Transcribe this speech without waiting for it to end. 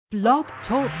Blog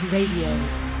Talk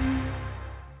Radio.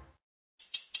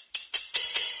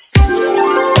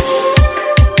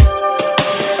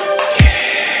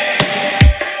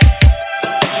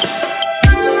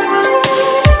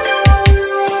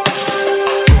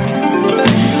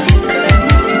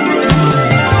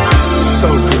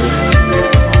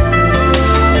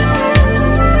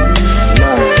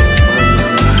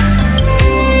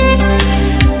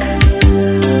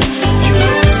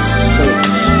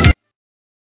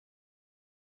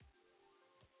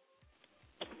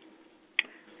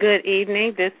 Good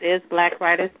evening. This is Black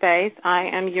Writer Space. I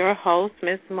am your host,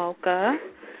 Ms. Mocha.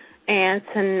 And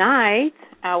tonight,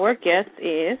 our guest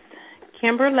is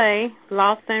Kimberla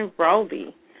Lawson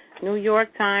Roby, New York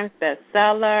Times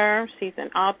bestseller. She's an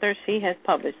author. She has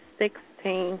published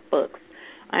 16 books.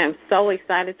 I am so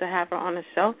excited to have her on the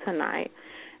show tonight.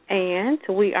 And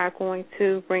we are going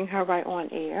to bring her right on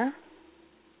air.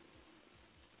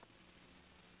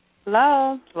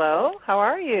 Hello. Hello. How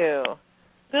are you?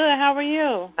 Good. How are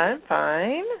you? I'm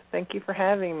fine. Thank you for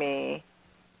having me.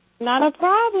 Not a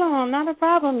problem. Not a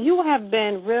problem. You have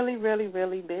been really, really,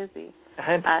 really busy.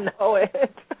 I know it.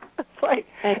 It's like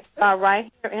right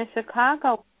here in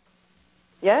Chicago.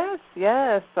 Yes.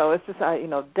 So it's just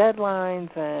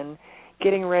deadlines and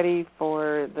getting ready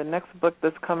for the next book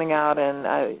that's coming out,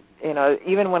 and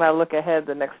even when I look ahead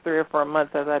the next 3 or 4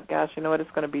 months, I thought, gosh, you know what,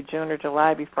 it's going to be June or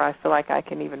July before I feel like I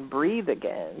can even breathe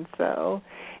again. So,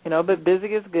 but busy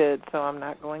is good, so I'm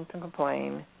not going to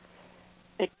complain.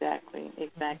 Exactly.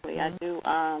 I do.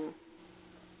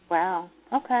 Wow.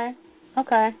 Okay.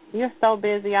 You're so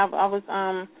busy. I was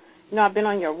I've been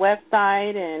on your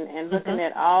website and looking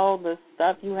at all the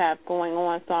stuff you have going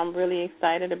on, so I'm really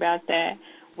excited about that.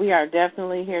 We are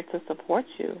definitely here to support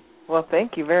you. Well,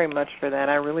 thank you very much for that.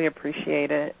 I really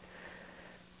appreciate it.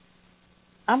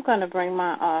 I'm going to bring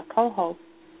my co-host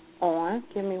on.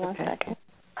 Give me one second.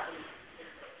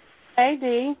 Hey,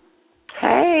 Dee.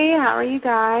 Hey, how are you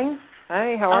guys?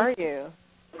 Hi, how are you?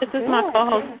 This is my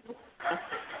co-host.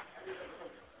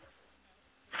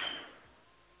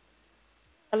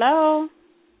 Hello?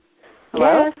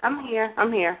 Yes, I'm here.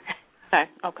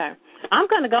 Okay. I'm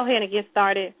going to go ahead and get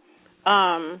started.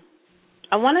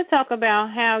 I want to talk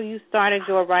about how you started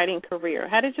your writing career.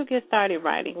 How did you get started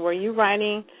writing? Were you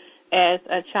writing as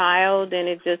a child and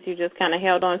you just kind of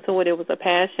held on to it? It was a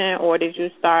passion, or did you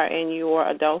start in your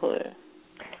adulthood?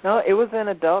 No, it was in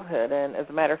adulthood, and as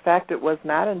a matter of fact, it was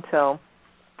not until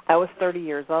I was 30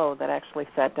 years old that I actually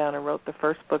sat down and wrote the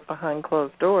first book behind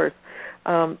closed doors.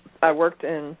 I worked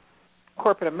in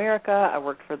corporate America. I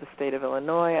worked for the state of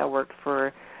Illinois. I worked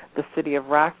for the city of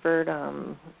Rockford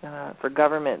for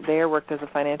government there, worked as a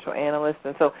financial analyst,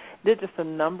 and so did just a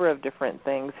number of different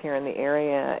things here in the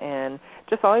area, and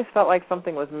just always felt like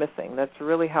something was missing. That's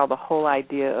really how the whole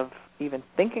idea of even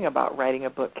thinking about writing a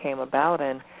book came about,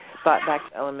 and thought back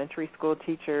to elementary school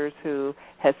teachers who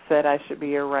had said I should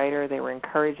be a writer. They were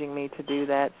encouraging me to do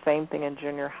that. Same thing in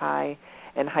junior high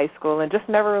and high school, and just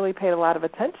never really paid a lot of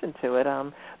attention to it.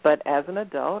 But as an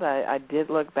adult, I did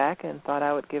look back and thought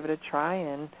I would give it a try,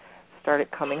 and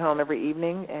started coming home every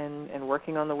evening and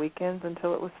working on the weekends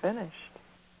until it was finished.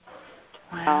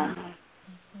 Wow.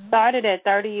 Started at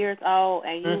 30 years old,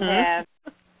 and you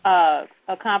have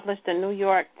accomplished a New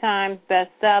York Times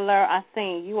bestseller. I've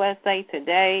seen USA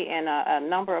Today and a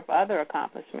number of other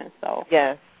accomplishments. So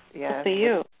Yes. Good for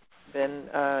you. It's been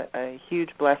a huge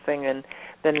blessing, and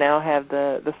then now have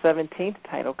the 17th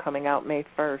title coming out May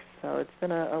 1st. So it's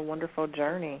been a wonderful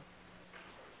journey.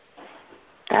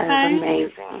 That is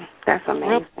amazing. That's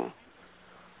amazing.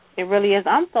 It really is.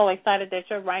 I'm so excited that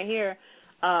you're right here.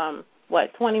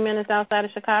 20 minutes outside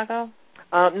of Chicago?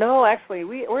 No, actually,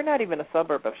 we're not even a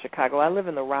suburb of Chicago. I live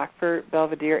in the Rockford,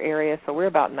 Belvedere area, so we're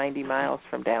about 90 miles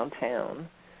from downtown.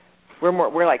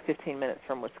 We're like 15 minutes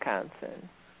from Wisconsin.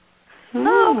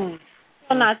 Oh,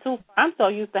 well, not too far. I'm so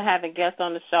used to having guests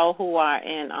on the show who are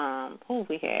in who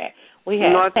we had. We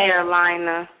had North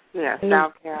Carolina. Yeah,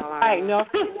 South Carolina. Right,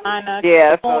 North Carolina.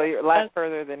 Yeah, so you're a lot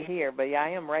further than here. But, yeah,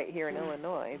 I am right here in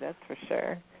Illinois, that's for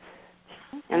sure.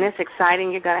 And it's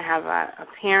exciting. You're going to have an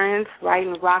appearance right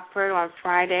in Rockford on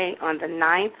Friday on the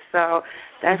 9th. So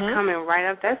that's coming right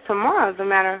up. That's tomorrow, as a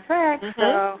matter of fact.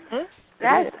 So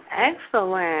that's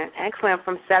excellent. Excellent.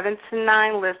 From 7 to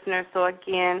 9 listeners. So,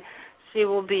 again, she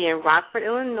will be in Rockford,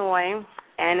 Illinois,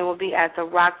 and it will be at the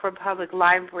Rockford Public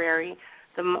Library.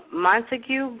 The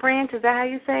Montague branch, is that how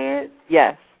you say it?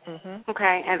 Yes.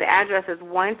 Okay, and the address is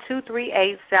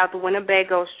 1238 South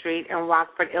Winnebago Street in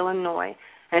Rockford, Illinois.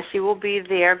 And she will be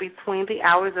there between the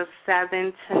hours of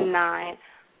 7 to 9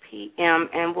 p.m.,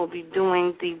 and we'll be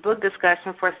doing the book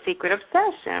discussion for Secret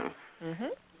Obsession.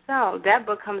 So that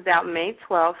book comes out May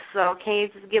 12th. So can you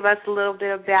just give us a little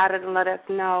bit about it and let us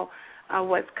know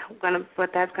what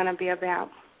that's going to be about?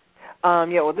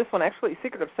 Well, this one actually,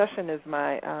 Secret Obsession, is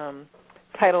my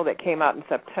title that came out in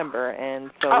September,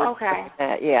 and so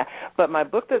But my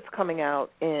book that's coming out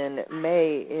in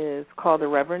May is called The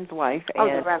Reverend's Wife.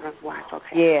 The Reverend's Wife. Okay.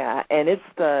 Yeah, and it's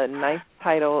the 9th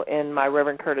title in my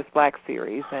Reverend Curtis Black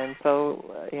series, and so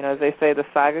as they say, the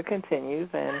saga continues,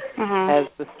 and as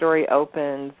the story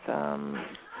opens,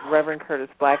 Reverend Curtis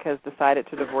Black has decided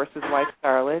to divorce his wife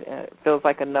Charlotte, and it feels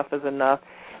like enough is enough.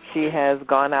 She has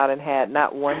gone out and had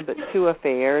not one but 2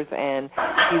 affairs, and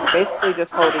he's basically just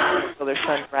holding her until their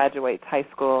son graduates high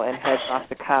school and heads off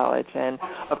to college. And,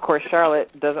 of course,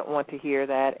 Charlotte doesn't want to hear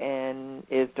that and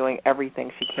is doing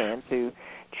everything she can to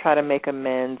try to make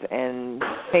amends and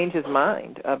change his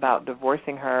mind about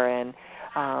divorcing her. And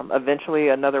eventually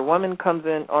another woman comes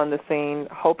in on the scene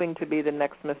hoping to be the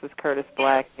next Mrs. Curtis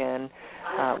Black, and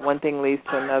one thing leads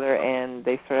to another, and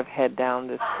they sort of head down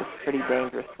this pretty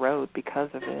dangerous road because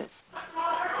of it.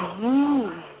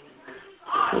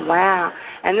 Wow.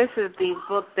 And this is the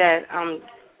book that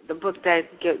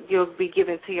you'll be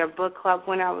giving to your book club.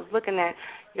 When I was looking at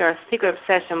your Secret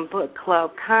Obsession book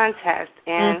club contest,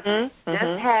 and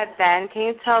just had that. And can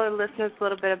you tell the listeners a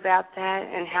little bit about that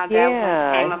and how that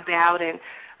one came about, and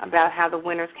about how the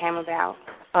winners came about?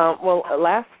 Well,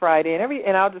 last Friday,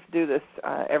 and I'll just do this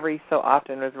every so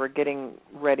often as we're getting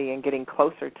ready and getting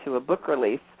closer to a book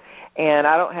release. And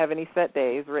I don't have any set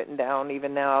days written down.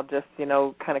 Even now, I'll just,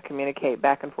 kind of communicate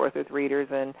back and forth with readers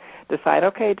and decide,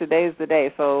 okay, today's the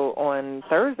day. So on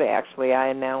Thursday, actually, I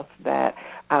announced that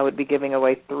I would be giving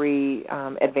away 3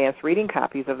 advanced reading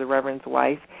copies of The Reverend's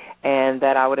Wife, and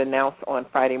that I would announce on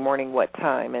Friday morning what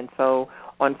time. And so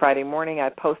on Friday morning, I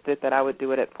posted that I would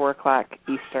do it at 4 o'clock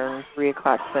Eastern, 3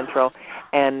 o'clock Central,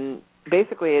 and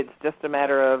basically it's just a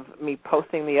matter of me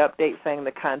posting the update saying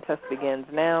the contest begins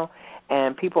now,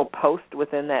 and people post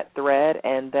within that thread,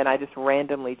 and then I just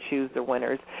randomly choose the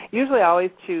winners. Usually I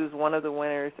always choose one of the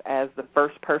winners as the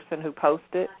first person who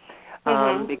posted,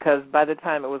 because by the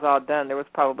time it was all done, there was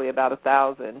probably about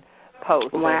 1,000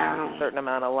 posts, and a certain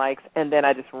amount of likes, and then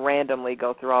I just randomly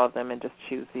go through all of them and just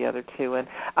choose the other 2. And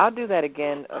I'll do that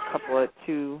again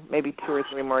maybe 2 or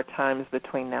 3 more times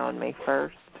between now and May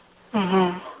 1st.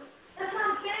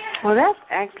 Well, that's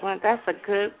excellent. That's a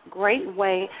great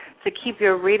way to keep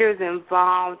your readers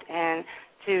involved and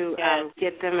to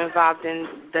get them involved in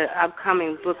the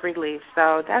upcoming book release.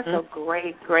 So that's a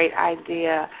great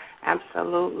idea.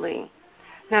 Absolutely.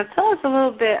 Now, tell us a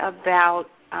little bit about.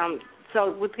 So,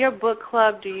 with your book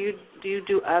club, do you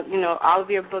do all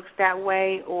of your books that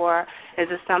way, or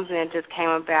is it something that just came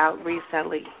about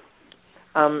recently?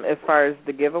 As far as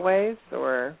the giveaways,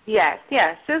 or yes.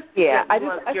 I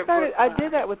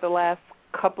did that with the last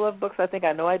couple of books.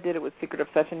 I know I did it with Secret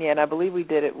Obsession, and I believe we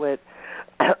did it with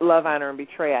Love, Honor, and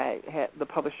Betray. The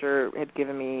publisher had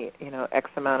given me, X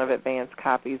amount of advanced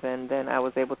copies, and then I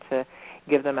was able to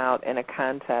give them out in a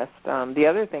contest. The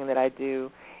other thing that I do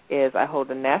is I hold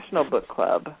a national book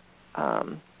club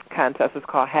contest. It's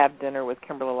called Have Dinner with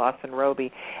Kimberla, Lawson,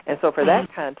 Roby. And so for that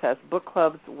contest, book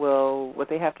clubs what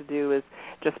they have to do is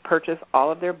just purchase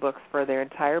all of their books for their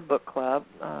entire book club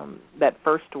that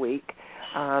first week,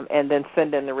 and then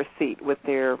send in the receipt with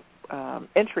their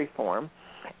entry form.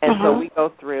 And so we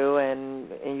go through, and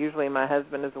usually my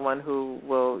husband is the one who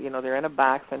will, they're in a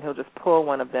box, and he'll just pull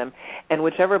one of them. And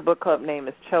whichever book club name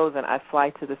is chosen, I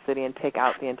fly to the city and take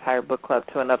out the entire book club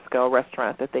to an upscale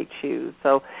restaurant that they choose.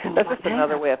 So that's just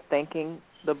another way of thanking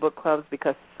the book clubs,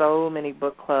 because so many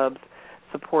book clubs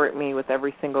support me with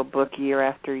every single book year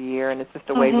after year, and it's just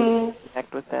a way to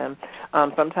connect with them.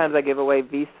 Sometimes I give away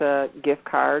Visa gift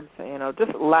cards,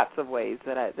 just lots of ways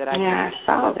that I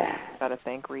saw that. Try to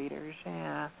thank readers.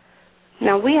 Yeah.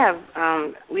 Now we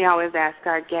always ask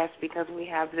our guests, because we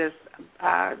have this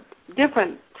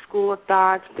different school of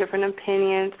thoughts, different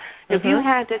opinions. If you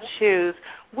had to choose,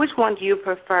 which one do you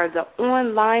prefer, the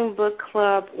online book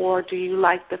club, or do you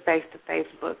like the face-to-face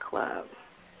book club?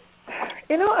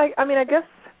 I guess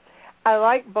I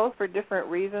like both for different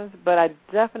reasons, but I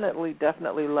definitely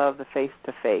love the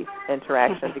face-to-face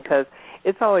interaction, because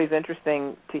it's always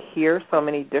interesting to hear so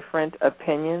many different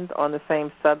opinions on the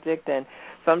same subject, and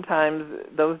sometimes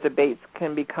those debates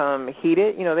can become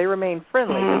heated. They remain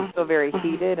friendly, but still very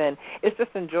heated, and it's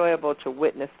just enjoyable to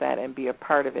witness that and be a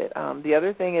part of it. The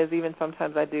other thing is, even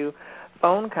sometimes I do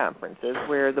phone conferences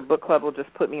where the book club will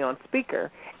just put me on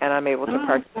speaker, and I'm able to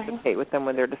participate with them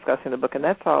when they're discussing the book, and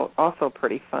that's also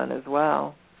pretty fun as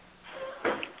well.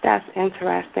 That's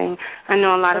interesting. I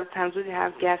know a lot of times we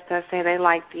have guests that say they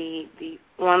like the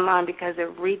online because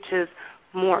it reaches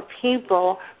more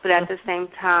people, but at the same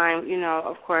time, you know,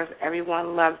 of course,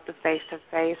 everyone loves the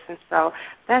face-to-face, and so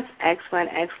that's excellent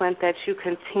that you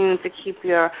continue to keep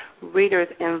your readers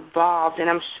involved, and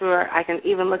I'm sure I can,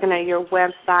 even looking at your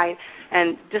website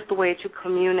and just the way that you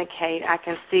communicate, I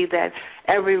can see that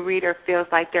every reader feels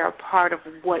like they're a part of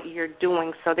what you're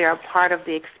doing, so they're a part of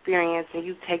the experience, and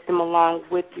you take them along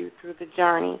with you through the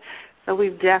journey. So we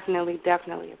definitely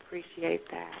appreciate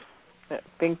that.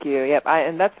 Thank you. Yep,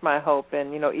 and that's my hope.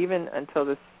 And, you know, even until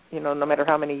this, you know, no matter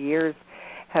how many years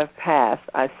have passed,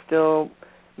 I still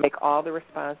make all the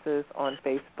responses on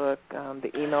Facebook, the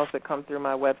emails that come through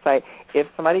my website. If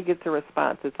somebody gets a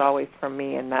response, it's always from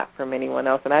me and not from anyone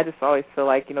else. And I just always feel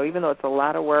like, you know, even though it's a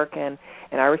lot of work and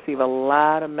I receive a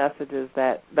lot of messages,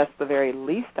 that's the very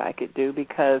least I could do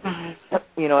because,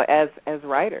 you know, as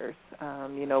writers,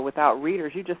 you know, without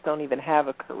readers, you just don't even have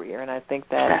a career. And I think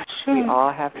that we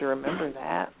all have to remember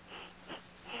that.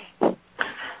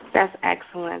 That's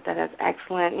excellent. That is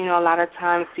excellent. You know, a lot of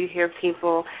times you hear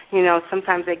people, you know,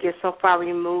 sometimes they get so far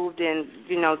removed in,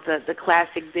 you know, the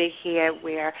classic big head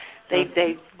where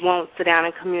they won't sit down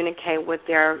and communicate with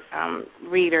their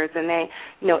readers. And they,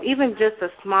 you know, even just a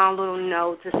small little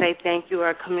note to say thank you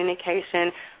or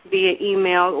communication via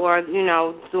email or, you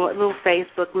know, do a little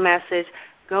Facebook message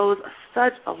goes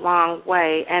such a long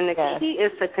way, and the key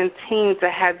is to continue to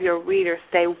have your reader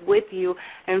stay with you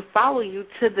and follow you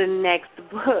to the next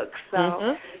book.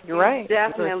 So you're right.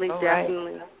 Definitely,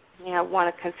 I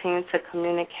want to continue to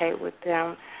communicate with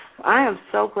them. I am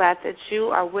so glad that you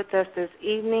are with us this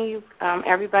evening.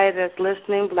 Everybody that's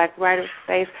listening, Black Writer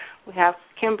Space, we have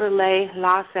Kimberla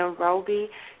Lawson Roby.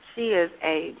 She is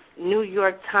a New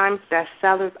York Times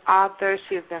bestsellers author.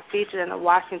 She has been featured in the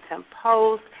Washington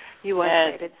Post,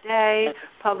 USA Today,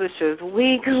 Publishers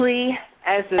Weekly,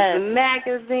 Essence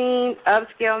Magazine,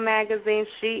 Upscale Magazine.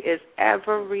 She is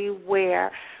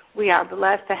everywhere. We are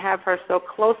blessed to have her so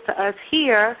close to us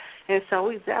here, and so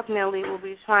we definitely will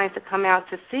be trying to come out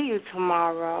to see you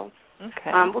tomorrow.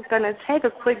 Okay. We're going to take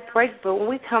a quick break, but when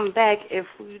we come back, if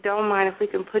you don't mind, if we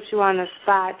can put you on the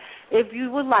spot, if you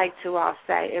would like to, I'll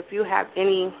say, if you have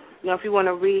any, you know, if you want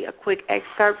to read a quick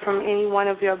excerpt from any one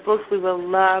of your books, we will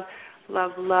love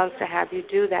to have you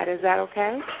do that. Is that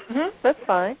okay? That's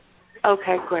fine.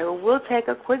 Okay, great. Well, we'll take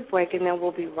a quick break, and then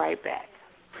we'll be right back.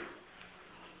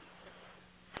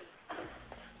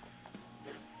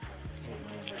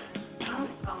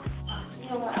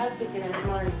 You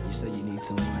say you need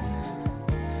someone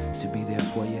to be there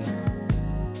for you,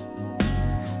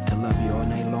 to love you all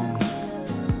night long.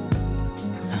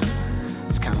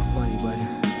 It's kind of funny, but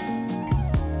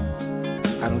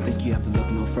I don't think you have to look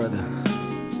no further,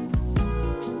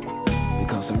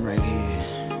 because I'm right here,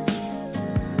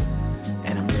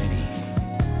 and I'm ready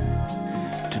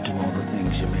to do all the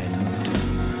things your man would do.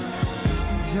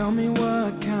 Tell me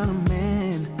what kind of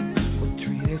man would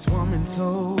treat his woman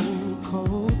so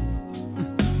cold,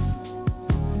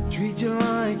 treat you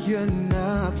like you're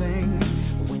nothing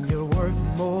when you're worth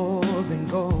more than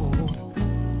gold.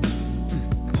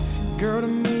 Girl, to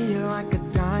me you're like a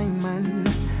diamond.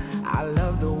 I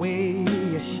love the way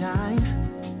you shine.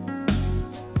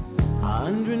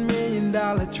 $100 million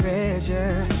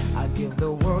treasure, I'd give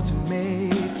the world to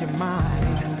make you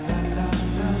mine.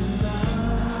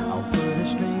 I'll put a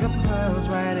string of pearls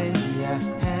right in your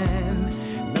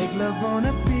hand, make love on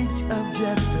a beach of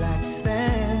jet black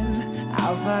sand.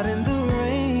 Outside in the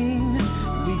rain,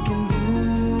 we can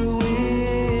do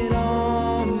it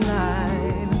all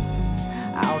night.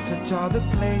 I'll touch all the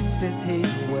places he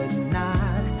would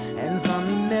not, and some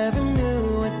he never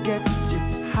knew would get you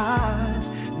hot.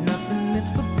 Nothing is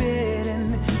forbidden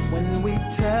when we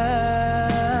touch.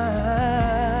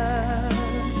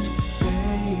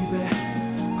 Baby,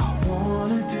 I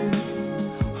wanna do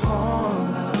all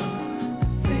of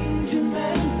the things your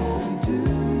man won't do.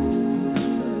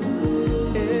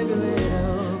 Every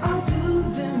little, I'll do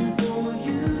them for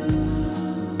you.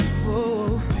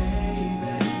 Oh,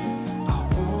 baby, I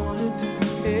wanna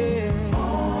do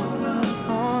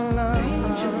all of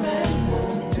things your man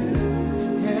won't do.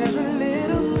 Every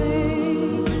little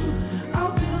thing,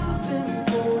 I'll do them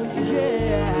for you.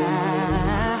 Yeah,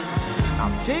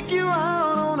 I'll take you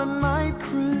out on a night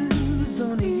cruise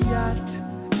on a yacht.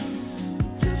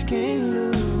 Just can't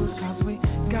lose, 'cause we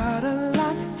got a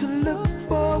lot to look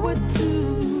forward to.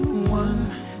 1,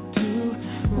 2,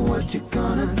 what you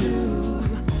gonna do?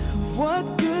 What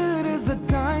good is a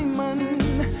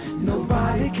diamond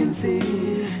nobody can see?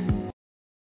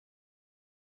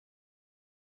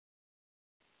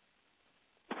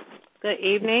 Good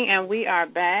evening, and we are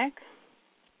back.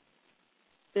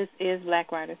 This is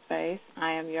Black Writer Space.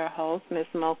 I am your host, Miss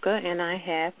Mocha, and I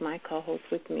have my co-host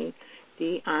with me,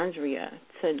 DeAndrea.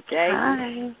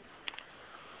 Today,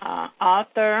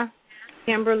 author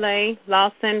Kimberla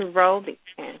Lawson Roby,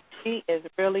 and she is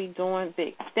really doing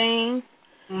big things.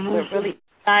 We're really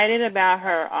excited about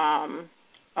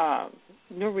her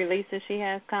new releases she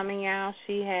has coming out.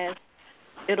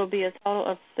 It'll be a total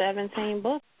of 17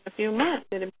 books in a few months.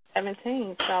 It'll be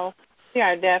 17. So we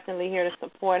are definitely here to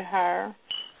support her.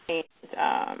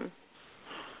 And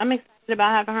I'm excited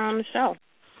about having her on the show.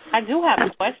 I do have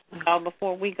a question, though,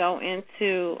 before we go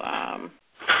into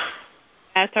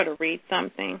ask her to read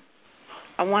something.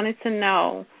 I wanted to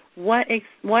know what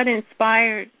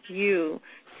inspired you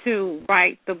to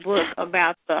write the book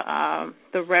about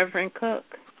the Reverend Cook.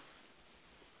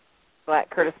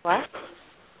 Curtis Black?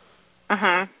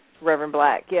 Uh-huh. Reverend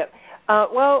Black, yep.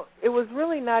 Well, it was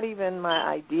really not even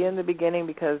my idea in the beginning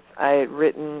because I had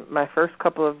written my first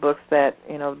couple of books that,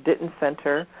 didn't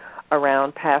center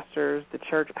around pastors, the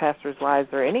church pastors' lives,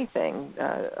 or anything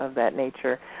of that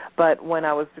nature. But when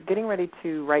I was getting ready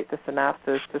to write the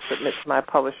synopsis to submit to my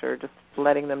publisher, just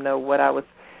letting them know what I was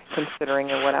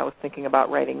considering and what I was thinking about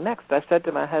writing next, I said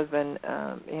to my husband,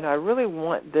 I really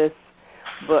want this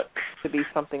book to be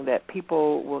something that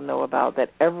people will know about, that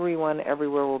everyone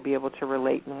everywhere will be able to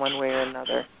relate in one way or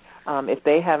another. If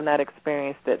they have not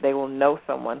experienced it, they will know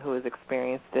someone who has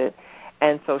experienced it.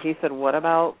 And so he said, what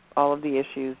about all of the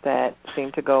issues that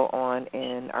seem to go on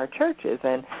in our churches?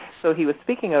 And so he was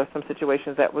speaking of some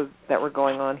situations that were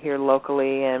going on here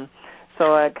locally, and so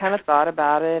I kind of thought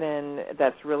about it, and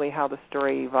that's really how the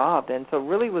story evolved. And so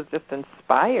really was just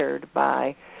inspired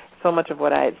by so much of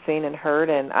what I had seen and heard,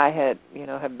 and I had,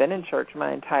 have been in church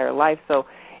my entire life, so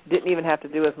didn't even have to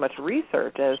do as much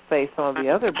research as, say, some of the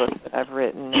other books that I've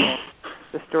written. And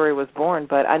the story was born,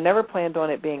 but I never planned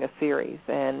on it being a series,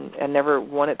 and I never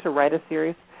wanted to write a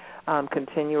series,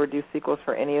 continue or do sequels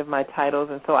for any of my titles,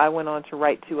 and so I went on to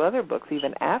write 2 other books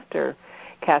even after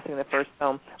casting the first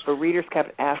film, but readers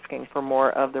kept asking for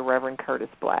more of the Reverend Curtis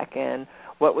Black, and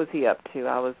what was he up to?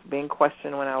 I was being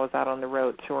questioned when I was out on the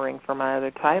road touring for my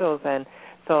other titles, and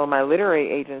so my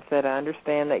literary agent said, I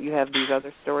understand that you have these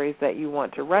other stories that you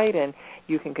want to write, and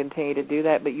you can continue to do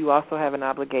that, but you also have an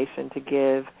obligation to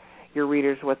give your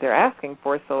readers what they're asking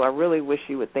for, so I really wish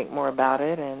you would think more about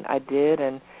it, and I did,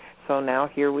 and so now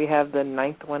here we have the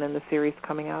 9th one in the series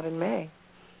coming out in May.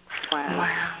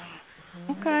 Wow.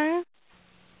 Okay.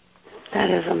 That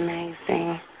is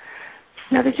amazing.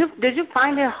 Now, did you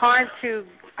find it hard to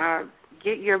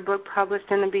get your book published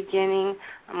in the beginning?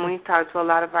 We've talked to a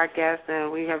lot of our guests,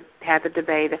 and we have had the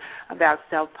debate about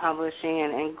self-publishing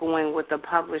and going with the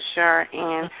publisher.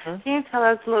 And can you tell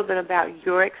us a little bit about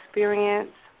your experience?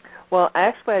 Well,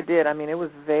 actually I did. It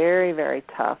was very, very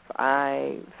tough.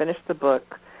 I finished the book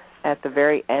at the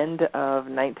very end of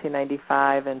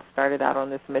 1995 and started out on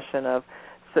this mission of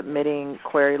submitting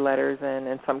query letters and,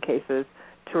 in some cases,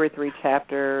 2 or 3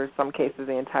 chapters, some cases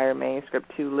the entire manuscript,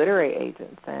 to literary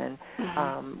agents, and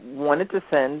wanted to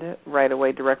send right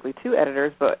away directly to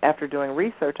editors, but after doing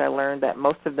research I learned that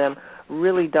most of them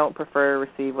really don't prefer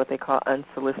to receive what they call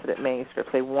unsolicited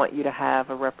manuscripts. They want you to have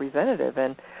a representative,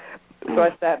 and so I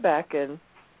sat back and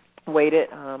waited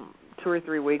 2 or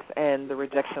 3 weeks, and the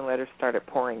rejection letters started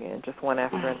pouring in, just one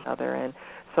after another, and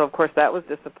so, of course, that was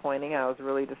disappointing. I was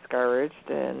really discouraged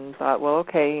and thought, well,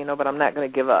 okay, but I'm not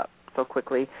going to give up so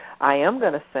quickly. I am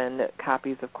going to send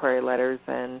copies of query letters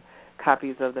and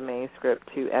copies of the manuscript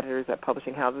to editors at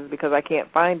publishing houses because I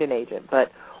can't find an agent. But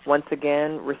once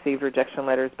again, received rejection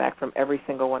letters back from every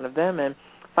single one of them. And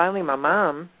finally, my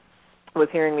mom was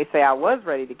hearing me say I was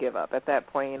ready to give up. At that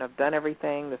point, I've done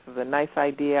everything. This is a nice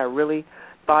idea. I really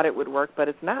thought it would work, but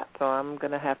it's not. So I'm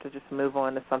going to have to just move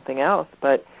on to something else.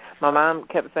 But my mom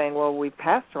kept saying, well, we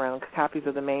passed around copies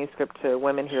of the manuscript to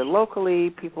women here locally,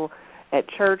 people at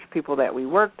church, people that we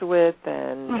worked with,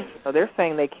 and so they're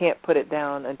saying they can't put it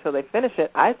down until they finish it.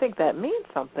 I think that means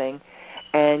something,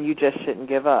 and you just shouldn't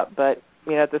give up. But,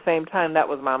 at the same time, that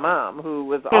was my mom, who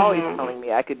was always telling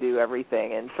me I could do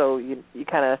everything, and so you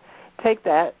kind of take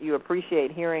that, you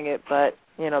appreciate hearing it, but,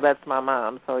 that's my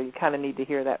mom, so you kind of need to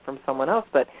hear that from someone else.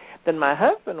 But then my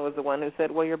husband was the one who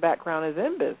said, well, your background is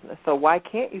in business, so why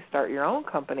can't you start your own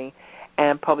company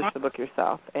and publish the book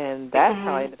yourself? And that's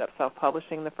how I ended up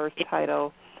self-publishing the first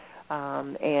title.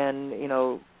 And,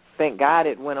 thank God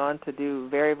it went on to do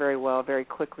very, very well very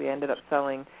quickly. I ended up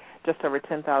selling just over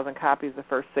 10,000 copies the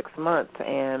first 6 months.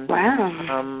 And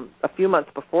wow. A few months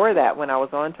before that, when I was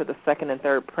on to the second and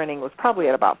third printing, was probably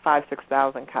at about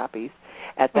 6,000 copies.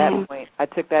 At that point, I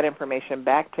took that information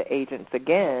back to agents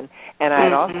again, and I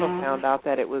had also found out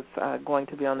that it was going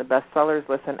to be on the bestsellers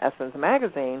list in Essence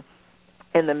magazine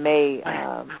in the May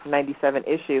 97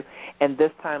 issue. And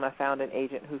this time I found an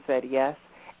agent who said yes,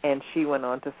 and she went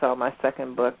on to sell my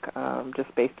second book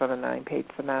just based on a 9-page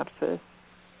synopsis.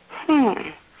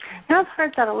 Now, I've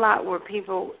heard that a lot where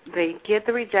people, they get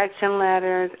the rejection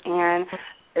letters, and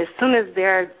as soon as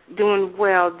they're doing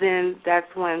well, then that's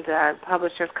when the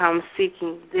publishers come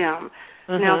seeking them.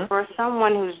 Now, for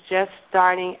someone who's just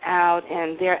starting out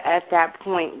and they're at that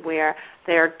point where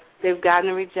they've gotten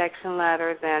the rejection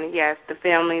letters, and yes, the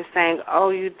family is saying, oh,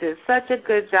 you did such a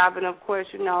good job, and of course,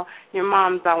 you know, your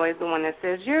mom's always the one that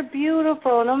says, you're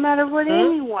beautiful, no matter what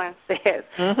anyone says.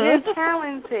 You're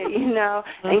talented, you know,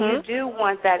 and you do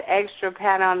want that extra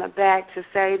pat on the back to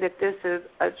say that this is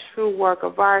a true work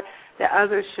of art that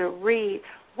others should read.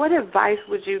 What advice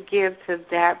would you give to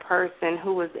that person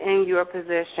who is in your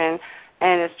position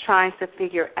and is trying to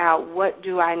figure out, what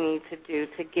do I need to do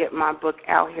to get my book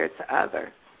out here to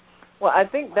others? Well, I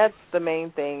think that's the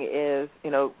main thing is,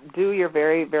 you know, do your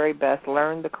very, very best.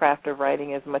 Learn the craft of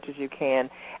writing as much as you can.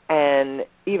 And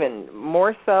even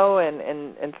more so,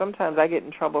 and sometimes I get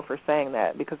in trouble for saying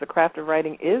that because the craft of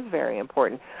writing is very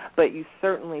important, but you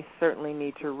certainly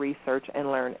need to research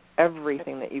and learn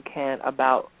everything that you can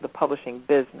about the publishing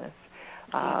business,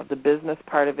 the business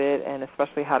part of it, and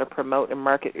especially how to promote and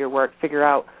market your work, figure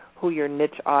out who your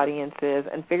niche audience is,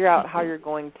 and figure out how you're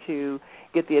going to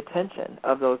get the attention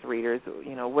of those readers.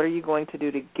 You know, what are you going to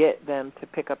do to get them to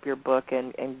pick up your book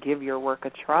and give your work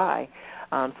a try?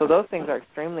 So those things are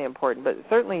extremely important, but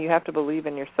certainly you have to believe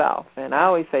in yourself. And I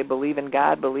always say believe in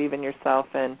God, believe in yourself,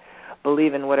 and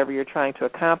believe in whatever you're trying to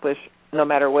accomplish, no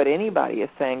matter what anybody is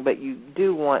saying. But you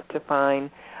do want to find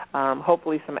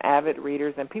hopefully some avid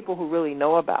readers and people who really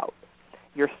know about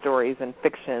your stories and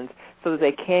fictions so that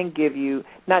they can give you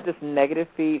not just negative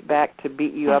feedback to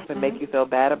beat you up and make you feel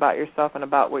bad about yourself and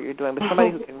about what you're doing, but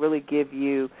somebody who can really give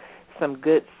you some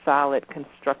good, solid,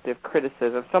 constructive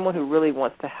criticism, someone who really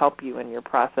wants to help you in your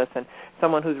process, and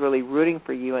someone who's really rooting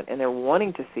for you and they're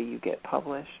wanting to see you get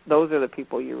published. Those are the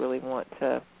people you really want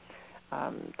to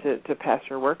pass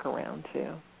your work around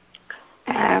to.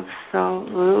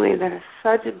 Absolutely. That is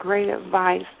such a great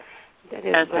advice. That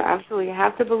is absolutely. You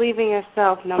have to believe in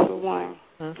yourself, number one,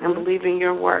 and believe in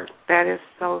your work. That is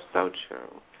so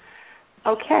true.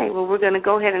 Okay, well, we're going to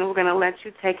go ahead and we're going to let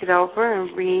you take it over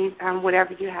and read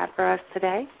whatever you have for us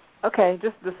today. Okay,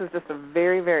 this is just a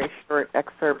very, very short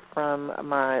excerpt from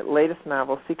my latest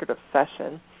novel, Secret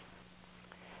Obsession.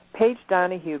 Paige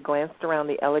Donahue glanced around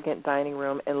the elegant dining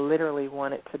room and literally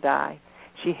wanted to die.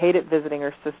 She hated visiting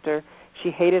her sister.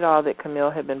 She hated all that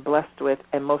Camille had been blessed with,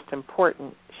 and most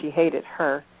important, she hated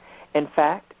her. In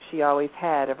fact, she always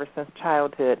had ever since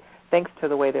childhood, thanks to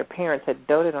the way their parents had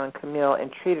doted on Camille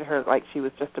and treated her like she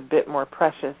was just a bit more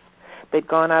precious. They'd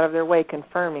gone out of their way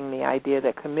confirming the idea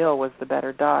that Camille was the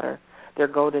better daughter, their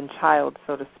golden child,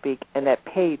 so to speak, and that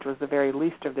Paige was the very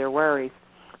least of their worries.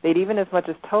 They'd even as much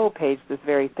as told Paige this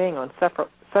very thing on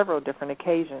several different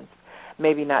occasions.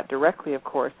 Maybe not directly, of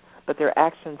course, but their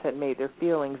actions had made their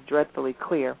feelings dreadfully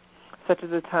clear, such as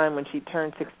the time when she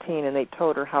turned 16 and they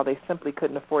told her how they simply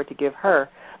couldn't afford to give her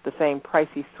the same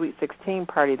pricey Sweet 16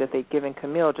 party that they'd given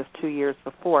Camille just 2 years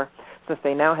before, since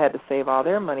they now had to save all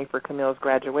their money for Camille's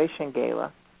graduation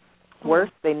gala.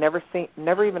 Worse, they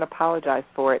never even apologized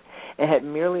for it and had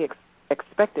merely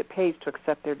expected Paige to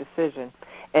accept their decision.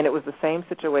 And it was the same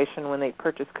situation when they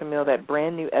purchased Camille that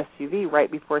brand-new SUV right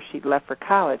before she'd left for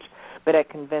college, but had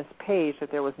convinced Paige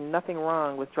that there was nothing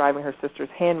wrong with driving her sister's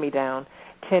hand-me-down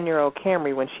 10-year-old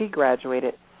Camry when she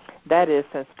graduated. That is,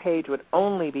 since Paige would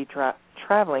only be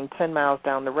traveling 10 miles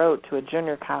down the road to a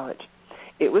junior college.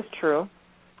 It was true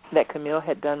that Camille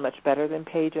had done much better than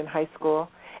Paige in high school,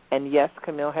 and yes,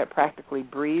 Camille had practically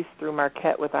breezed through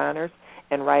Marquette with honors,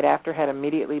 and right after had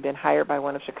immediately been hired by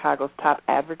one of Chicago's top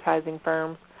advertising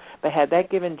firms. But had that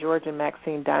given George and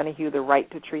Maxine Donahue the right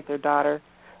to treat their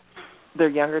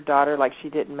younger daughter, like she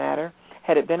didn't matter?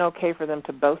 Had it been okay for them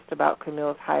to boast about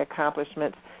Camille's high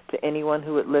accomplishments to anyone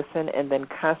who would listen and then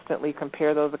constantly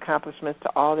compare those accomplishments to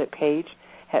all that Paige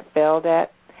had failed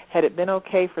at? Had it been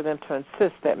okay for them to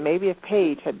insist that maybe if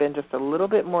Paige had been just a little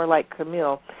bit more like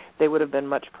Camille, they would have been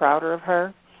much prouder of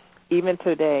her? Even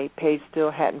today, Paige still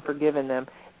hadn't forgiven them,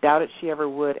 doubted she ever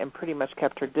would, and pretty much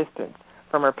kept her distance,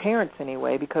 from her parents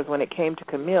anyway, because when it came to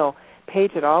Camille,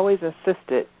 Paige had always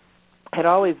insisted had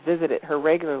always visited her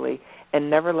regularly and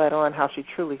never let on how she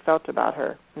truly felt about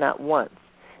her, not once.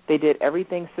 They did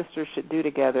everything sisters should do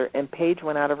together, and Paige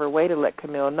went out of her way to let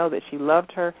Camille know that she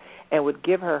loved her and would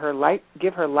give her life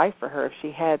for her if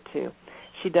she had to.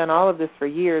 She'd done all of this for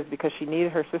years because she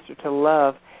needed her sister to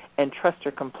love and trust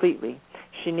her completely.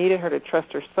 She needed her to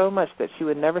trust her so much that she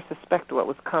would never suspect what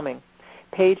was coming.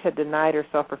 Paige had denied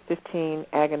herself for 15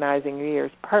 agonizing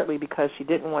years, partly because she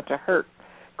didn't want to hurt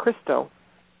Crystal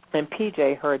and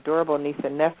PJ, her adorable niece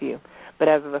and nephew. But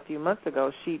as of a few months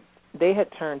ago, they had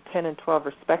turned 10 and 12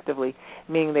 respectively,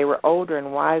 meaning they were older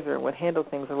and wiser and would handle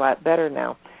things a lot better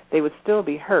now. They would still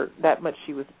be hurt, that much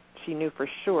she knew for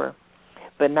sure,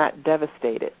 but not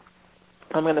devastated.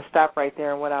 I'm going to stop right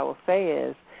there, and what I will say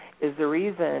is the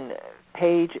reason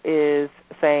Paige is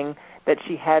saying that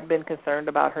she had been concerned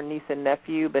about her niece and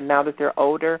nephew, but now that they're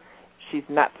older, she's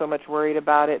not so much worried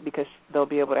about it because they'll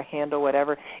be able to handle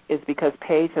whatever, is because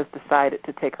Paige has decided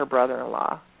to take her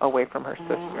brother-in-law away from her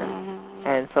sister.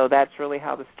 And so that's really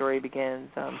how the story begins.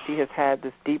 She has had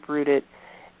this deep-rooted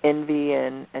envy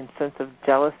and sense of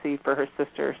jealousy for her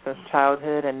sister since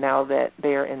childhood, and now that they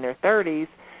are in their 30s,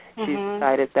 she's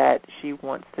decided that she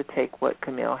wants to take what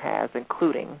Camille has,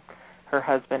 including her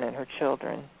husband and her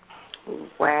children.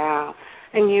 Wow.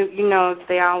 And you know,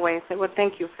 they always say, well,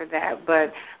 thank you for that,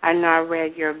 but I know I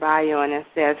read your bio and it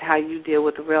says how you deal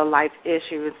with real life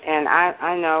issues, and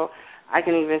I know I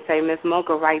can even say, Miss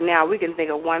Mocha, right now, we can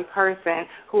think of one person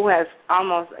who has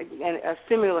almost a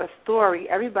similar story.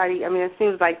 Everybody, I mean, it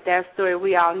seems like that story,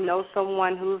 we all know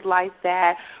someone who's like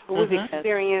that, or we've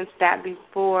experienced that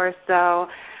before. So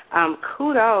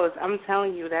kudos. I'm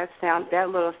telling you, that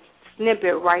little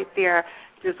snippet right there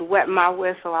just wet my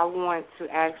whistle. I want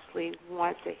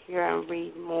to hear and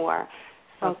read more.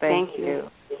 So thank you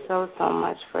so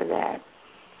much for that.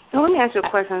 So let me ask you a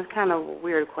question. It's kind of a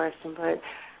weird question, but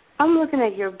I'm looking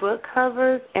at your book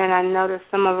covers, and I noticed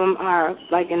some of them are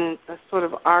like in a sort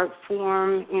of art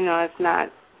form. You know, it's not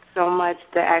so much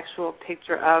the actual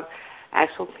picture of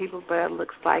actual people, but it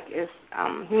looks like it's,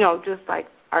 you know, just like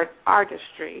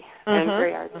artistry and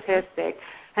very artistic.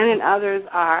 And then others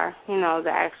are, you know, the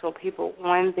actual people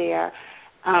on there.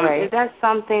 Right. Is that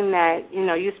something that, you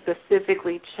know, you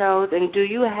specifically chose? And do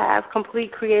you have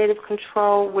complete creative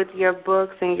control with your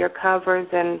books and your covers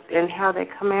and how they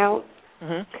come out?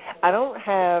 I don't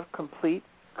have complete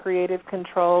creative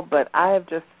control, but I have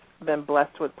just been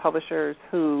blessed with publishers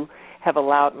who have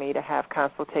allowed me to have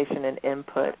consultation and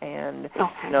input, and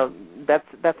you know,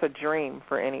 that's a dream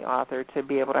for any author to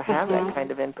be able to have that kind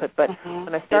of input. But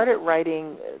when I started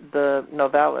writing the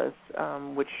novellas,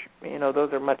 which, you know,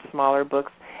 those are much smaller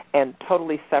books and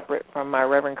totally separate from my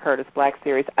Reverend Curtis Black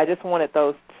series, I just wanted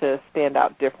those to stand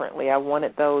out differently. I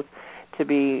wanted those to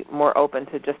be more open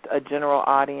to just a general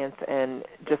audience and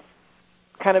just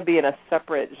kind of be in a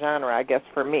separate genre, I guess,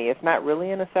 for me. It's not really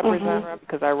in a separate genre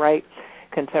because I write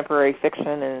contemporary fiction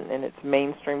and it's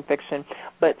mainstream fiction,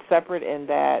 but separate in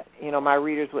that, you know, my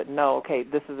readers would know, okay,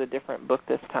 this is a different book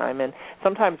this time. And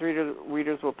sometimes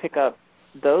readers will pick up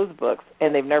those books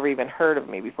and they've never even heard of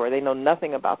me before. They know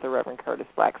nothing about the Reverend Curtis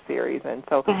Black series. And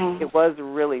so it was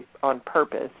really on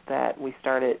purpose that we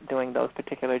started doing those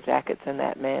particular jackets in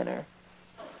that manner.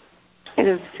 It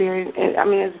is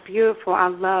it's beautiful. I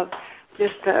love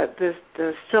just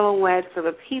the silhouettes of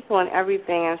the people and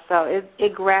everything, and so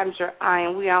it grabs your eye.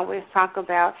 And we always talk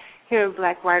about here at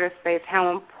Black Writer Space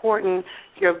how important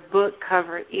your book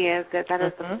cover is, that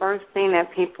is the first thing that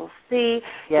people see,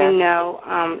 you know.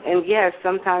 And yes,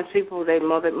 sometimes people, they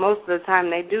know that most of the time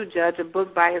they do judge a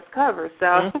book by its cover.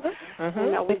 So,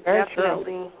 you know, we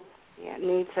definitely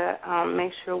need to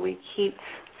make sure we keep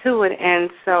to it.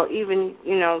 And so even,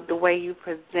 you know, the way you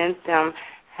present them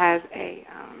has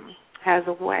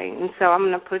a way. And so I'm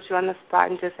going to put you on the spot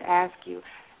and just ask you,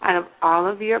 out of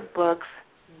all of your books,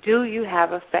 do you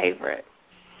have a favorite?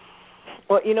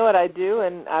 Well, you know what I do,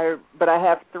 but I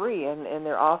have three, and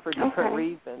they're all for different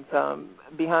reasons.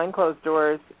 Behind Closed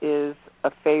Doors is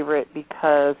a favorite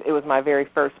because it was my very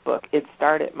first book. It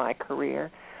started my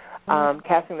career.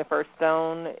 Casting the First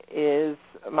Stone is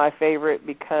my favorite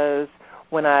because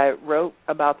when I wrote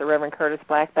about the Reverend Curtis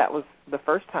Black, that was the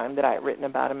first time that I had written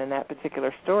about him in that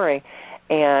particular story,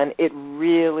 and it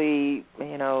really,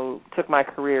 you know, took my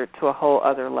career to a whole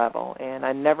other level. And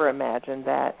I never imagined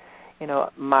that, you know,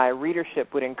 my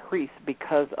readership would increase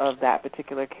because of that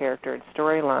particular character and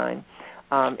storyline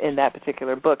in that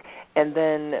particular book. And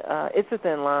then It's a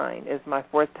Thin Line is my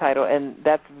fourth title, and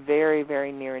that's very,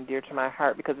 very near and dear to my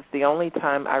heart because it's the only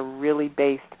time I really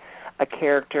based a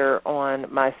character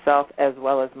on myself as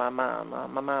well as my mom.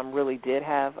 My mom really did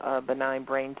have a benign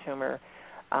brain tumor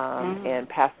and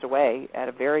passed away at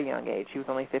a very young age. He was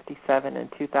only 57 in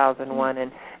 2001.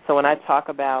 And so when I talk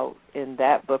about in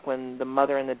that book when the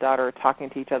mother and the daughter are talking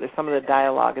to each other, some of the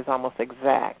dialogue is almost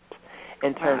exact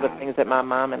in terms of things that my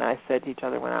mom and I said to each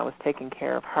other when I was taking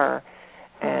care of her.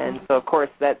 And so, of course,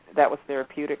 that was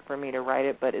therapeutic for me to write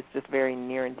it, but it's just very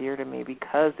near and dear to me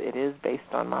because it is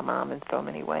based on my mom in so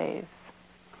many ways.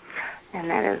 And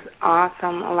that is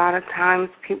awesome. A lot of times,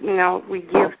 people, we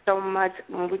give so much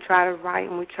when we try to write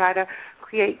and we try to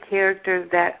create characters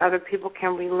that other people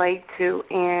can relate to.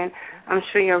 And I'm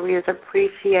sure your readers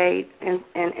appreciate and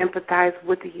empathize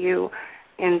with you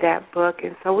in that book.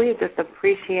 And so we just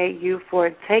appreciate you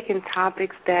for taking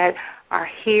topics that are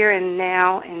here and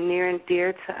now and near and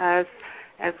dear to us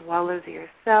as well as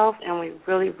yourself, and we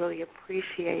really, really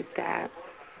appreciate that.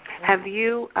 Have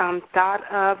you thought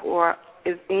of or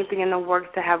is anything in the works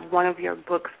to have one of your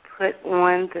books put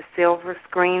on the silver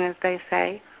screen, as they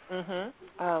say?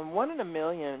 One in a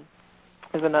Million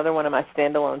is another one of my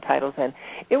standalone titles, and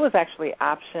it was actually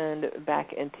optioned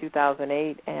back in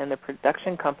 2008, and the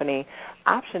production company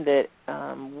optioned it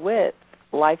with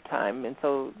Lifetime, and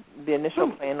so the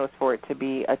initial plan was for it to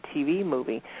be a TV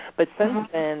movie. But since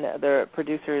then, the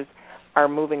producers are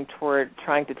moving toward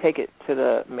trying to take it to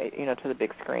the to the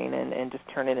big screen and just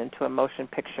turn it into a motion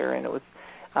picture. And it was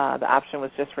the option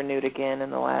was just renewed again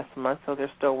in the last month, so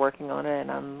they're still working on it. And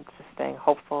I'm just staying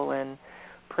hopeful and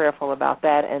prayerful about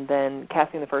that. And then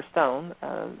Casting the First Stone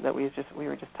that we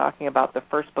were just talking about, the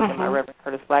first book in my Reverend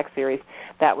Curtis Black series,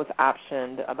 that was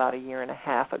optioned about a year and a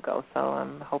half ago. So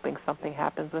I'm hoping something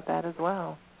happens with that as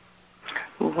well.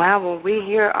 Wow, well, we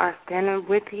here are standing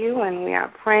with you and we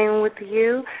are praying with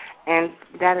you, and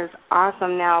that is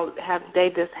awesome. Now, has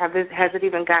it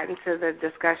even gotten to the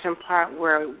discussion part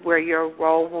where your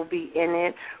role will be in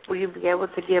it? Will you be able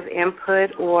to give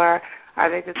input, or are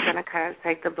they just going to kind of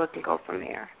take the book and go from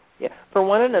there? Yeah, for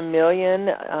One in a Million,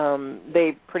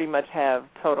 they pretty much have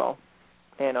total,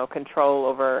 control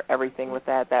over everything with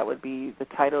that. That would be the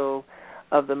title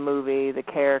of the movie, the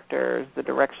characters, the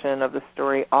direction of the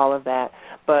story, all of that.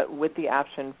 But with the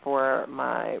option for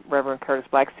my Reverend Curtis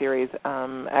Black series,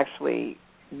 actually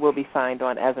will be signed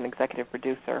on as an executive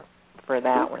producer for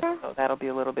that one. So that'll be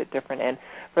a little bit different. And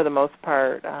for the most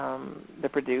part, the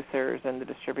producers and the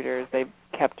distributors, they've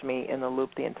kept me in the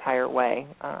loop the entire way,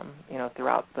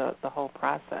 throughout the whole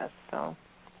process. So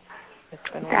it's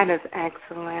been That is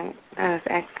excellent. That is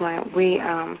excellent. We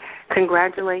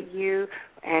congratulate you,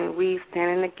 and we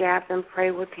stand in the gap and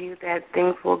pray with you that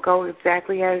things will go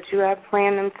exactly as you have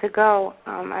planned them to go.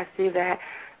 I see that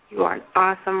you are an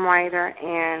awesome writer,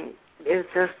 and it's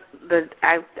just the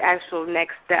actual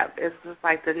next step. It's just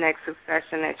like the next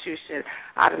succession that you should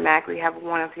automatically have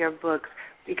one of your books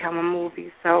become a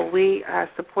movie. So we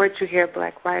support you here at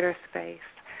Black Writer Space.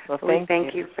 Well,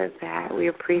 thank you for that. We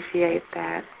appreciate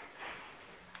that.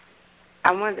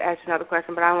 I wanted to ask you another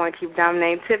question, but I don't want to keep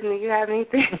dominating. Tiffany, you have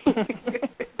anything?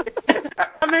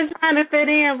 I've been trying to fit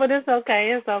in, but it's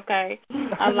okay. It's okay.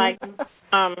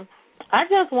 I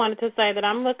just wanted to say that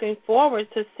I'm looking forward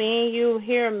to seeing you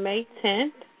here May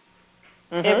 10th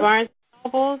at Barnes &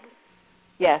 Noble.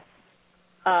 Yes.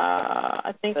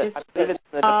 I think it's in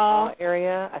the DePaul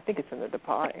area. I think it's in the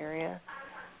DePaul area.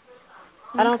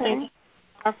 I don't think it's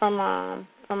far from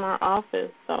our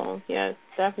office. So, yes,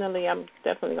 definitely. I'm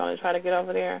definitely going to try to get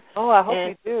over there. Oh, I hope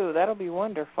you do. That'll be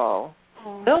wonderful.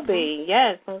 Will be,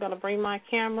 yes. I'm going to bring my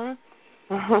camera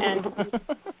and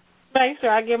make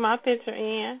sure I get my picture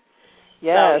in.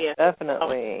 Yes,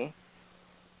 definitely.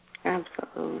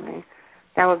 Absolutely.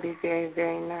 That would be very,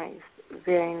 very nice.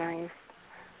 Very nice.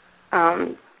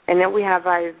 And then we have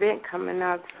our event coming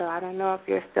up, so I don't know if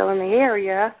you're still in the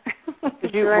area. What do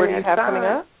you have coming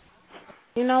up?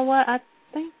 You know what? I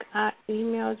think I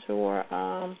emailed your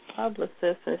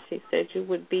publicist, and she said you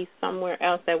would be somewhere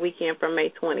else that weekend for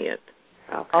May 20th.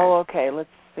 Okay. Oh, okay. Let's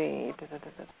see.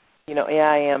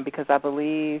 I am, because I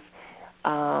believe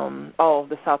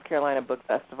the South Carolina Book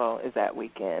Festival is that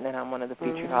weekend, and I'm one of the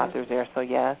featured authors there. So,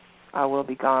 yes, I will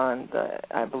be gone.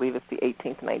 I believe it's the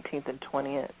 18th, 19th, and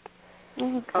 20th.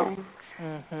 Okay.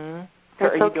 So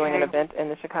are you doing an event in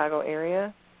the Chicago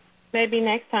area? Maybe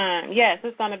next time. Yes,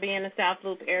 it's going to be in the South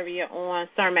Loop area on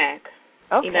Cermak.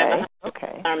 Okay.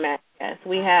 Okay. Cermak. Yes,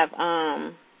 we have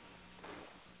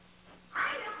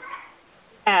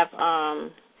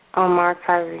Omar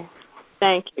Tyree.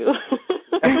 Thank you.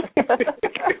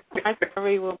 Omar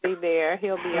Tyree will be there.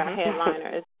 He'll be our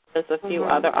headliner. There's a few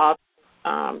other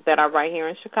authors that are right here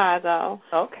in Chicago.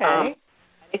 Okay.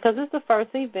 Because it's the first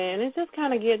event. It's just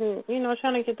kind of getting,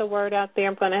 trying to get the word out there.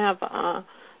 I'm going to have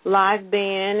live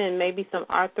band and maybe some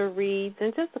Arthur reads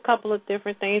and just a couple of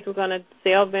different things. We're going to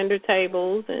sell vendor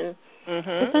tables, and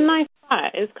it's a nice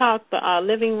spot. It's called the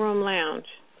Living Room Lounge.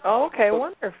 Oh, okay,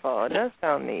 wonderful. It does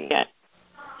sound neat.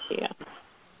 Yeah.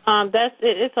 That's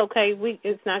it. It's okay.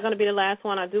 It's not going to be the last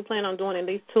one. I do plan on doing at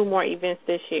least 2 more events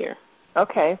this year.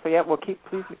 Okay, so yeah, well,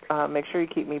 please make sure you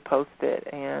keep me posted,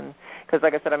 and because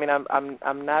like I said, I mean,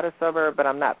 I'm not a suburb, but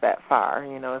I'm not that far.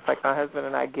 You know, it's like my husband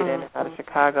and I get in and out of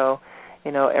Chicago,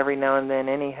 you know, every now and then,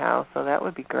 anyhow. So that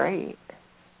would be great.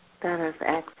 That is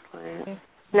excellent.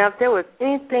 Now, if there was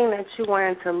anything that you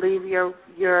wanted to leave your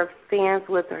fans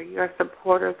with or your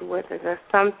supporters with, is there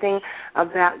something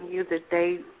about you that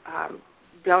they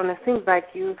don't? It seems like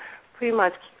you pretty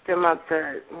much keep them up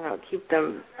to, keep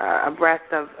them abreast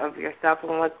of yourself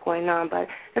and what's going on. But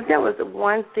if there was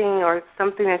one thing or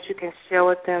something that you can share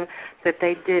with them that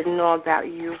they didn't know about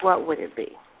you, what would it be?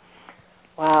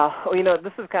 Wow. Well,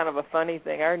 this is kind of a funny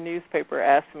thing. Our newspaper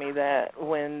asked me that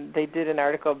when they did an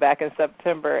article back in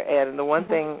September, and the one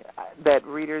thing that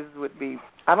readers would be,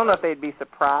 I don't know if they'd be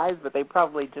surprised, but they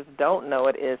probably just don't know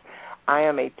it, is I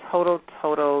am a total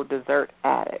dessert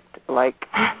addict. Like,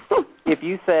 if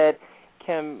you said,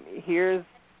 Kim, here's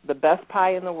the best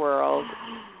pie in the world,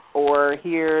 or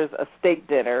here's a steak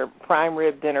dinner, prime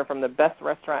rib dinner from the best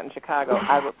restaurant in Chicago,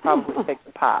 I would probably take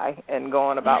the pie and go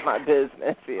on about my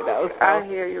business, So I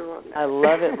hear you on that. I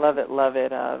love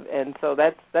it. And so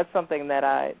that's something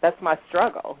that's my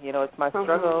struggle. It's my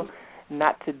struggle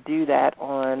not to do that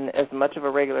on as much of a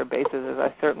regular basis as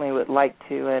I certainly would like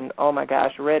to. And, oh, my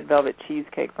gosh, red velvet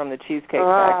cheesecake from the Cheesecake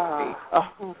Factory.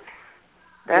 Oh.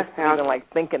 That sounds even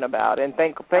like thinking about it. And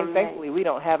thankfully we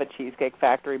don't have a Cheesecake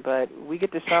Factory, but we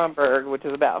get to Schaumburg, which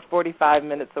is about 45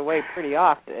 minutes away pretty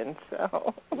often.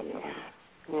 So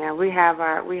yeah, we have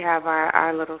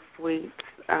our little sweets.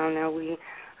 I don't know,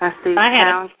 I see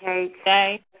pound cake.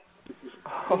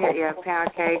 Yeah,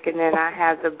 pound cake, and then I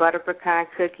have the butter pecan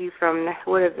cookies from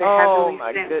Heavenly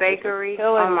Scent Bakery.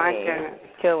 Goodness,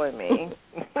 killing me.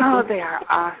 Oh, they are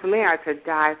awesome. They are to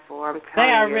die for. I'm telling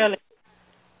you. They are really.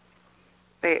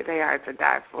 They are to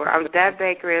die for. That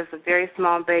bakery is a very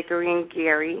small bakery in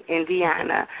Gary,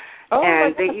 Indiana. Oh,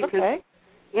 and okay.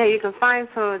 You can find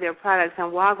some of their products in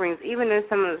Walgreens. Even in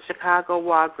some of the Chicago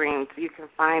Walgreens, you can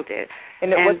find it.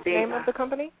 And what's the name of the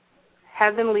company?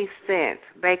 Heavenly Scent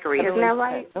Bakery. Isn't that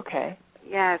right? Okay.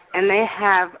 Yes, and they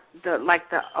have the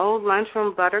old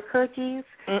lunchroom butter cookies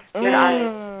that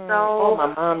are so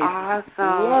my mom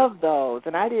awesome. Love those,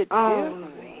 and I did too. Oh,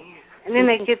 man. And then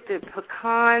they get the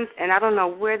pecans, and I don't know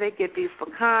where they get these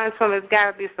pecans from. It's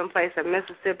got to be someplace in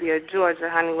Mississippi or Georgia,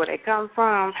 honey, where they come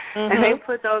from. And they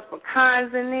put those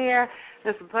pecans in there.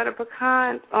 There's butter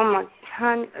pecans. Oh, my,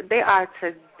 honey, they are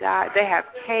to die. They have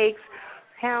cakes,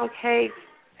 pound cakes.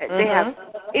 They have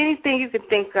anything you can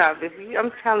think of.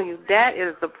 I'm telling you, that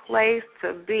is the place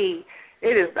to be.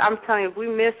 It is. I'm telling you, if we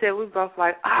miss it, we both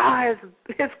like,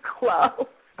 it's close.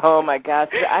 Oh, my gosh.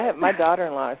 My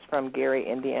daughter-in-law is from Gary,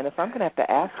 Indiana, so I'm going to have to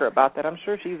ask her about that. I'm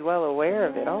sure she's well aware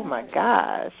of it. Oh, my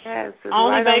gosh. Yes, it's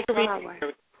only right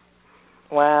bakery.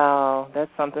 Wow,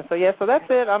 that's something. So, yeah, so that's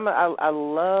it. I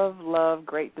love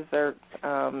great desserts.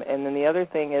 And then the other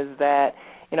thing is that,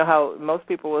 how most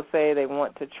people will say they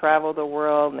want to travel the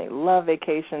world and they love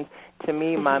vacations. To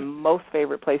me, my most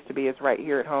favorite place to be is right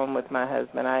here at home with my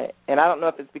husband. I don't know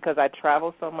if it's because I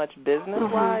travel so much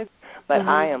business-wise, but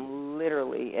I am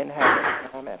literally in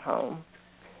heaven when I'm at home.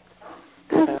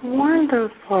 That's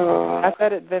wonderful. That's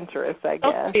that adventurous, I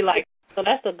guess. So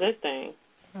that's a good thing.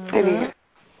 It is.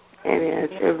 It is.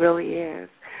 It really is.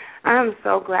 I'm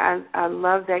so glad. I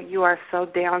love that you are so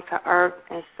down to earth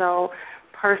and so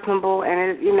personable.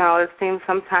 And it seems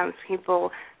sometimes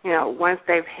people, once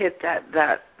they've hit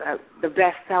the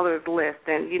bestsellers list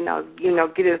and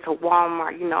get into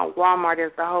Walmart. Walmart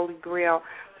is the holy grail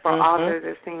for authors,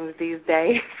 it seems, these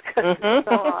days, because it's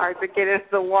so hard to get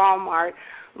into Walmart.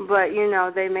 But,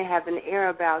 they may have an air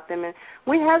about them. And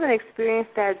we haven't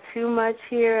experienced that too much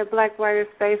here at Black Writer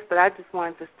Space, but I just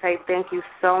wanted to say thank you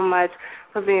so much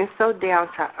for being so down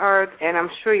to earth, and I'm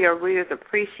sure your readers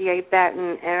appreciate that,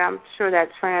 and I'm sure that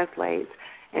translates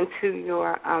into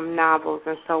your novels.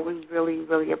 And so we really,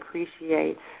 really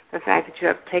appreciate the fact that you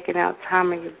have taken out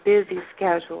time in your busy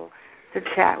schedule to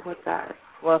chat with us.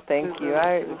 Well, thank you.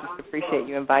 I just appreciate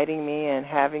you inviting me and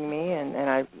having me, and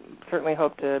I certainly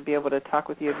hope to be able to talk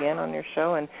with you again on your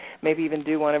show and maybe even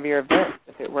do one of your events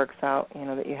if it works out,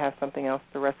 that you have something else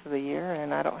the rest of the year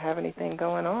and I don't have anything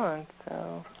going on.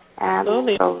 So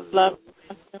absolutely. Love.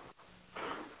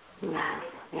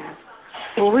 Yes.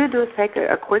 Well, we'll take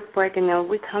a quick break, and then when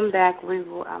we come back, we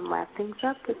will wrap things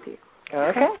up with you.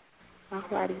 Okay. All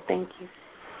righty. Thank you.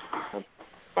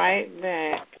 right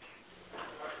back.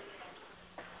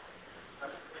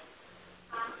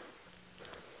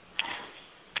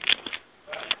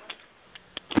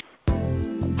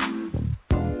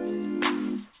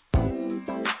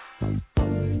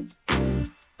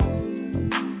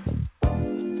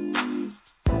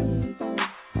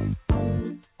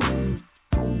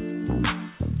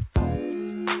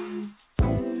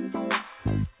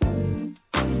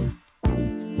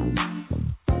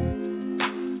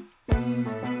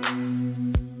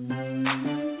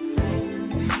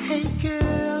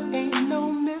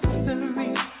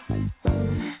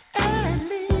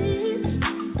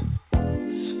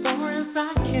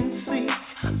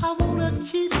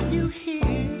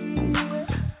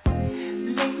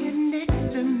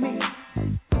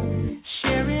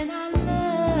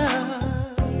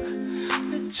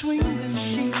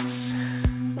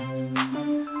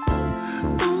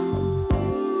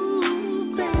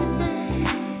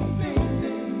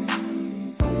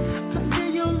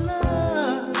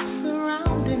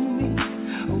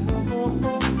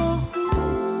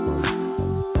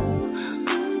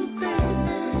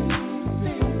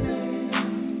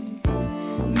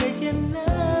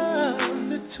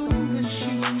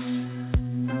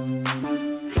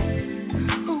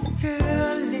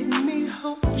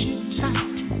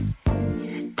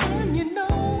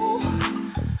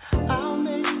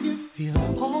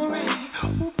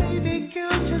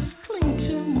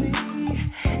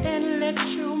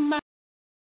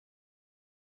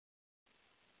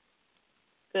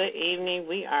 Good evening.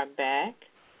 We are back.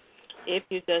 If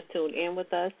you just tuned in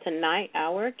with us tonight,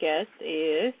 our guest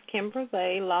is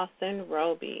Kimberla Lawson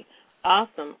Roby.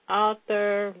 Awesome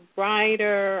author,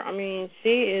 writer. I mean, she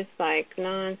is like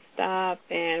nonstop,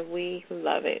 and we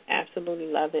love it. Absolutely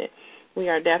love it. We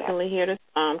are definitely here to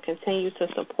continue to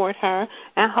support her,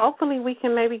 and hopefully we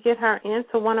can maybe get her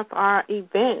into one of our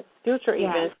events, future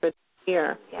events for this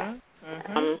year. Yeah.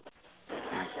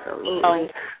 Absolutely.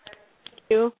 Thank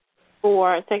you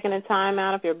for taking the time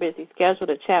out of your busy schedule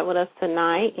to chat with us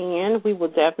tonight, and we will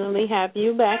definitely have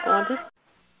you back on this.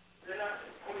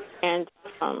 And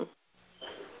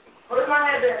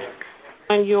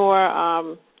on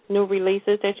your new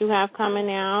releases that you have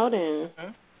coming out, and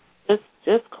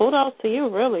just kudos to you,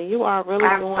 really. You are really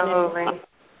doing it.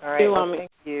 All right, well,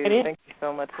 thank you. Thank you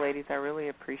so much, ladies. I really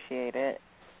appreciate it.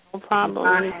 No problem.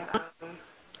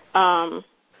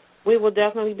 We will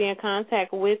definitely be in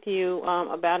contact with you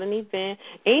about an event.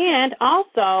 And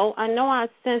also, I know I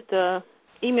sent the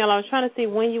email. I was trying to see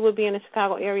when you would be in the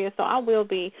Chicago area, so I will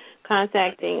be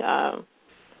contacting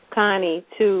Connie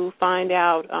to find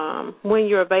out when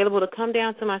you're available to come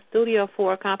down to my studio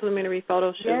for a complimentary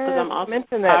photo shoot. Yes, I'm also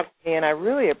mentioned that to me, and I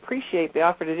really appreciate the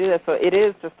offer to do that. So it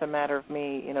is just a matter of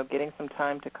me, getting some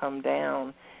time to come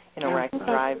down, where I can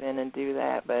drive in and do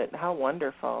that. But how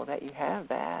wonderful that you have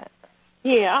that.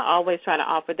 Yeah, I always try to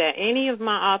offer that. Any of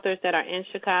my authors that are in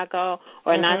Chicago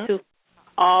or not too,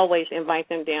 always invite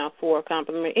them down for a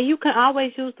compliment. And you can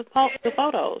always use the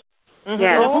photos.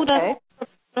 Yeah. So who doesn't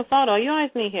the photo? You always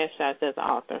need headshots as an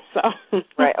author. So.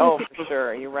 Right. Oh, for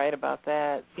sure. You're right about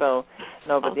that. So,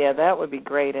 no, but yeah, that would be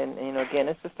great. And, again,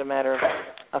 it's just a matter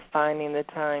of finding the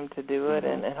time to do it,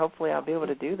 and hopefully I'll be able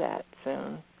to do that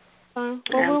soon.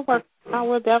 Well,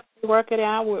 we'll definitely work it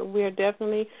out. We're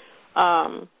definitely...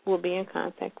 we'll be in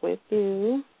contact with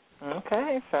you.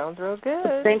 Okay, sounds real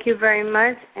good. Thank you very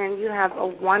much, and you have a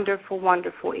wonderful,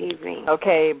 wonderful evening.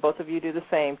 Okay, both of you do the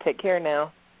same. Take care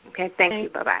now. Okay, thank you.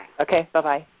 Bye-bye. Okay,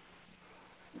 bye-bye.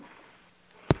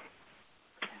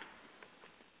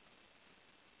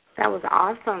 That was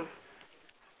awesome.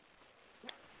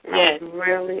 Yes. That was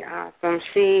really awesome.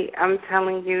 I'm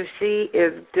telling you, she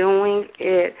is doing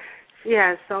it. She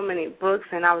has so many books,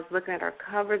 and I was looking at her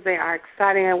covers. They are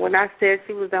exciting. And when I said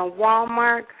she was in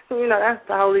Walmart, that's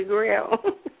the Holy Grail.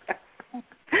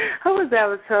 Who was that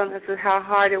was telling us how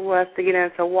hard it was to get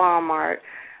into Walmart?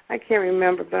 I can't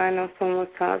remember, but I know someone was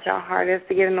telling us how hard it is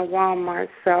to get into Walmart.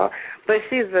 But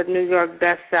she's a New York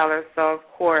bestseller, so of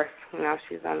course,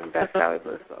 she's on the bestseller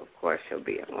list, so of course she'll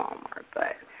be in Walmart.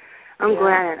 But I'm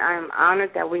glad and I'm honored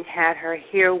that we had her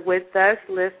here with us,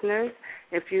 listeners.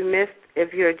 If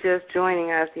you're just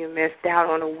joining us, you missed out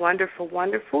on a wonderful,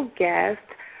 wonderful guest,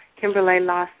 Kimberla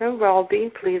Lawson Roby.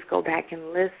 Please go back and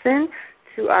listen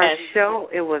to our show.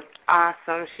 It was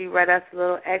awesome. She read us a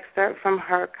little excerpt from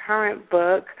her current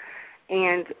book,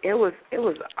 and it was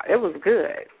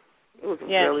good. It was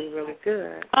really, really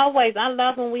good. Always, I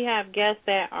love when we have guests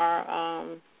that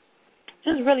are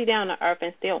just really down to earth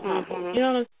and still humble. You know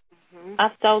what I'm saying?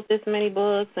 I've sold this many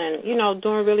books and,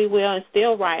 doing really well and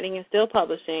still writing and still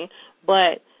publishing,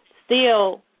 but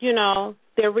still,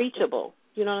 they're reachable.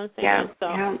 You know what I'm saying? So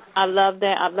I love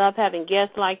that. I love having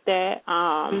guests like that.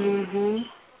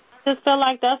 Just feel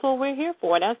like that's what we're here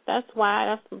for. That's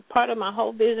why that's part of my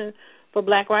whole vision for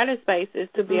Black Writer Space is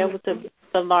to be able to be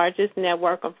the largest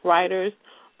network of writers,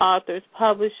 authors,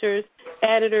 publishers,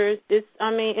 editors. It's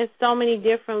so many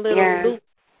different little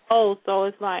loopholes. So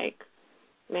it's like,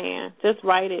 man, just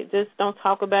write it. Just don't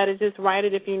talk about it. Just write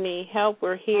it. If you need help,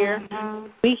 we're here.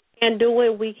 We can do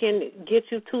it. We can get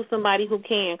you to somebody who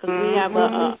can, because we have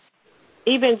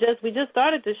we just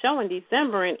started the show in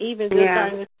December, and even just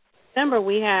starting in December,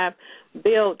 we have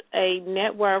built a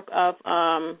network of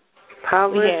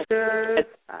publishers.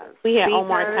 We had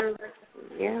Omar.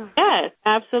 Yeah. Yes,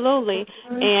 absolutely.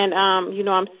 And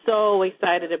I'm so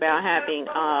excited about having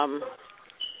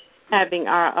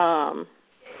our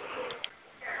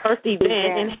first event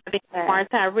and having Omar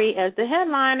Tyree as the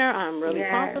headliner. I'm really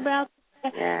pumped about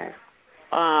that. Yes.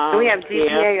 We have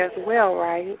GPA as well,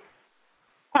 right?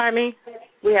 Pardon me?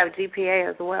 We have GPA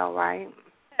as well, right? We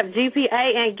have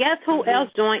GPA, and guess who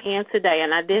else joined in today?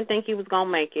 And I didn't think he was going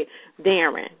to make it.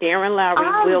 Darren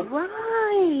Lowry will.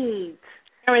 Right.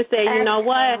 Darren said, you know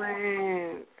what?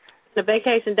 The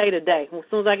vacation day today. As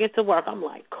soon as I get to work, I'm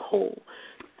like, cool.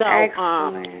 So,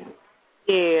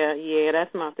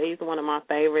 he's one of my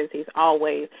favorites. He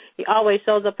always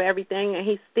shows up for everything, and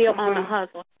he's still on the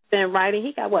hustle. He's been writing.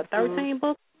 He got 13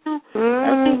 books now?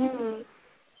 13.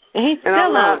 And he's still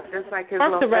on. Just like his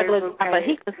the regular job, but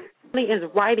he constantly is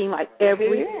writing like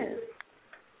every year.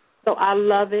 So I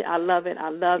love it. I love it. I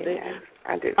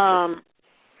do.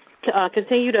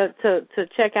 Continue to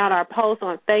check out our posts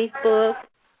on Facebook.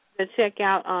 To check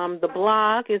out the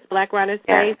blog. It's Black Writer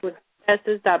Space with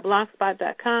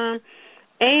blogspot.com.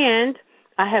 And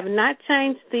I have not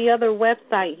changed the other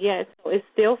website yet, so it's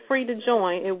still free to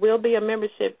join. It will be a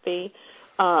membership fee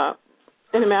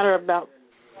in a matter of about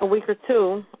a week or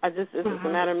two. It's a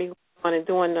matter of me going and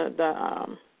doing the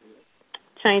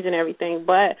change and everything.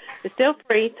 But it's still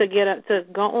free to to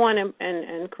go on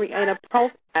and create a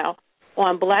profile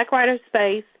on Black Writer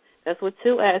Space. That's with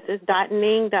 2 S's,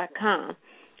 .ning.com.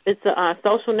 It's a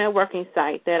social networking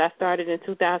site that I started in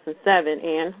 2007,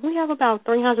 and we have about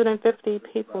 350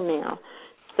 people now.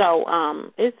 So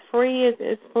it's free.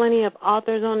 It's plenty of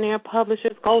authors on there,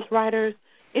 publishers, ghostwriters,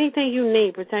 anything you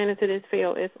need pertaining to this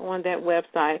field is on that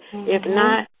website. If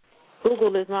not,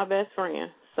 Google is my best friend.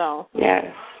 So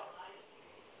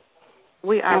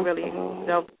we are really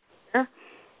over there.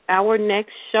 Our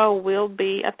next show will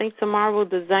be, I think tomorrow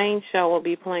the Zane show will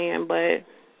be playing, but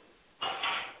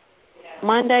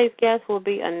Monday's guest will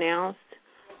be announced.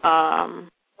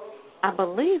 I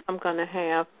believe I'm trying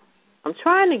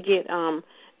to get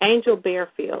Angel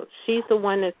Bearfield. She's the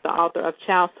one that's the author of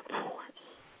Child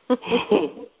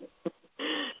Support.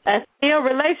 That's still a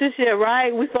relationship,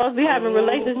 right? We're supposed to be having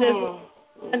relationships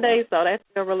Monday, so that's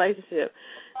still a relationship.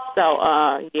 So,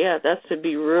 that should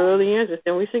be really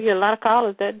interesting. We should get a lot of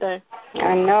callers that day.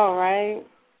 I know, right?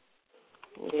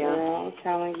 Yeah, I'm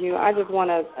telling you. I just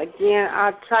want to, again,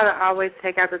 I try to always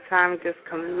take out the time and just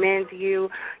commend you.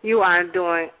 You are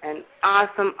doing an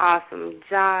awesome, awesome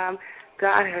job.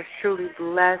 God has truly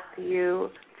blessed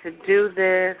you to do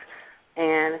this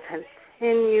and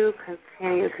continue to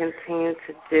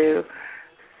do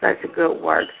such a good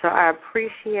work. So I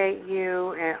appreciate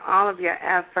you and all of your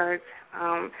efforts.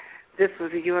 This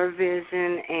was your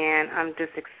vision, and I'm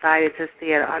just excited to see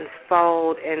it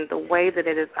unfold, and the way that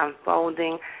it is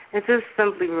unfolding is just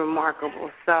simply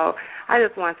remarkable. So I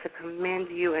just want to commend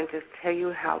you and just tell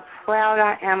you how proud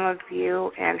I am of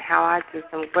you and how I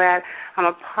just am glad I'm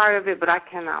a part of it, but I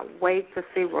cannot wait to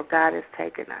see where God is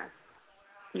taking us.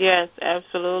 Yes,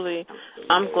 absolutely.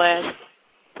 I'm glad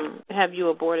to have you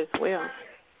aboard as well.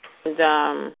 And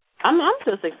I'm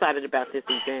just excited about this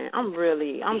event. I'm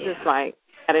just like,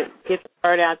 gotta get the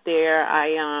word out there.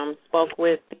 I spoke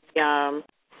with the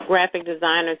graphic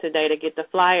designer today to get the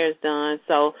flyers done.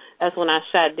 So that's when I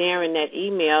shot Darren that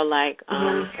email,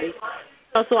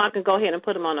 so I can go ahead and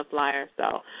put them on the flyer.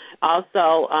 So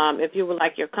also, if you would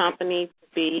like your company to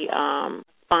be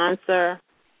sponsor.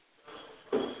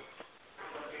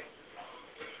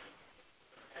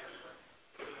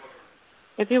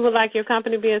 If you would like your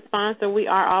company to be a sponsor, we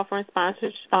are offering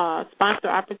sponsor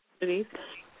opportunities.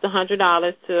 It's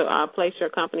 $100 to place your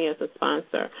company as a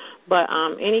sponsor. But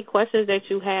any questions that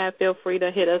you have, feel free to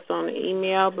hit us on the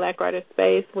email,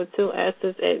 blackwriterspace with 2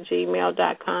 S's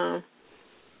 @gmail.com.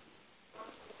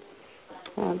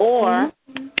 Or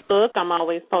look, I'm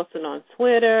always posting on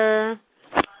Twitter,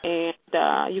 and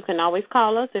you can always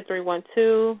call us at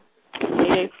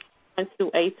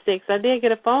 312-881-286. I did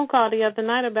get a phone call the other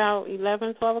night about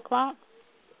 11, 12 o'clock.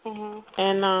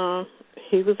 And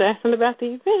he was asking about the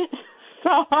event. So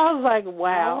I was like,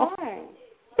 wow. Right.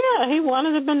 Yeah, he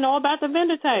wanted to know about the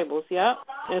vendor tables, yep.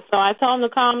 And so I told him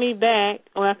to call me back,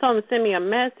 or I told him to send me a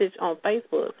message on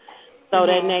Facebook. So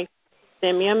that next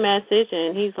send me a message,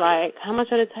 and he's like, how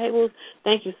much are the tables?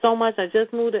 Thank you so much. I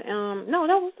just moved to, no,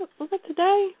 that was it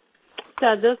today? So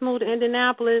I just moved to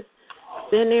Indianapolis,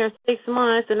 been there 6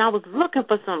 months, and I was looking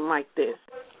for something like this.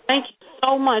 Thank you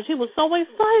so much. He was so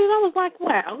excited. I was like,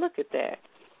 wow, look at that.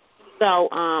 So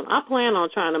I plan on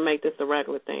trying to make this a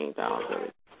regular thing, dog.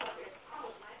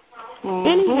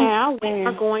 Anyhow, we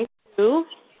are going to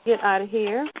get out of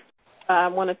here. I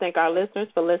want to thank our listeners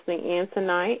for listening in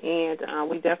tonight, and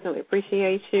we definitely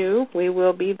appreciate you. We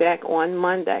will be back on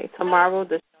Monday. Tomorrow,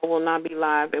 the show will not be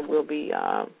live. It will be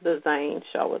the Zane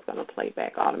show is going to play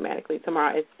back automatically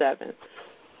tomorrow at 7.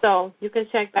 So you can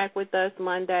check back with us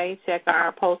Monday. Check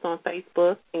our post on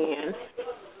Facebook. And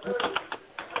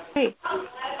hey.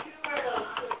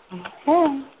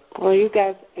 Okay. Well, you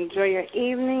guys enjoy your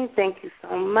evening. Thank you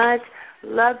so much.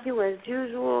 Love you as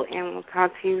usual, and we'll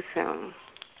talk to you soon.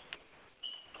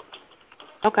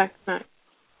 Okay. All right.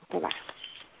 Bye-bye.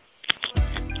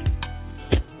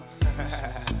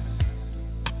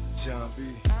 John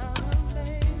B.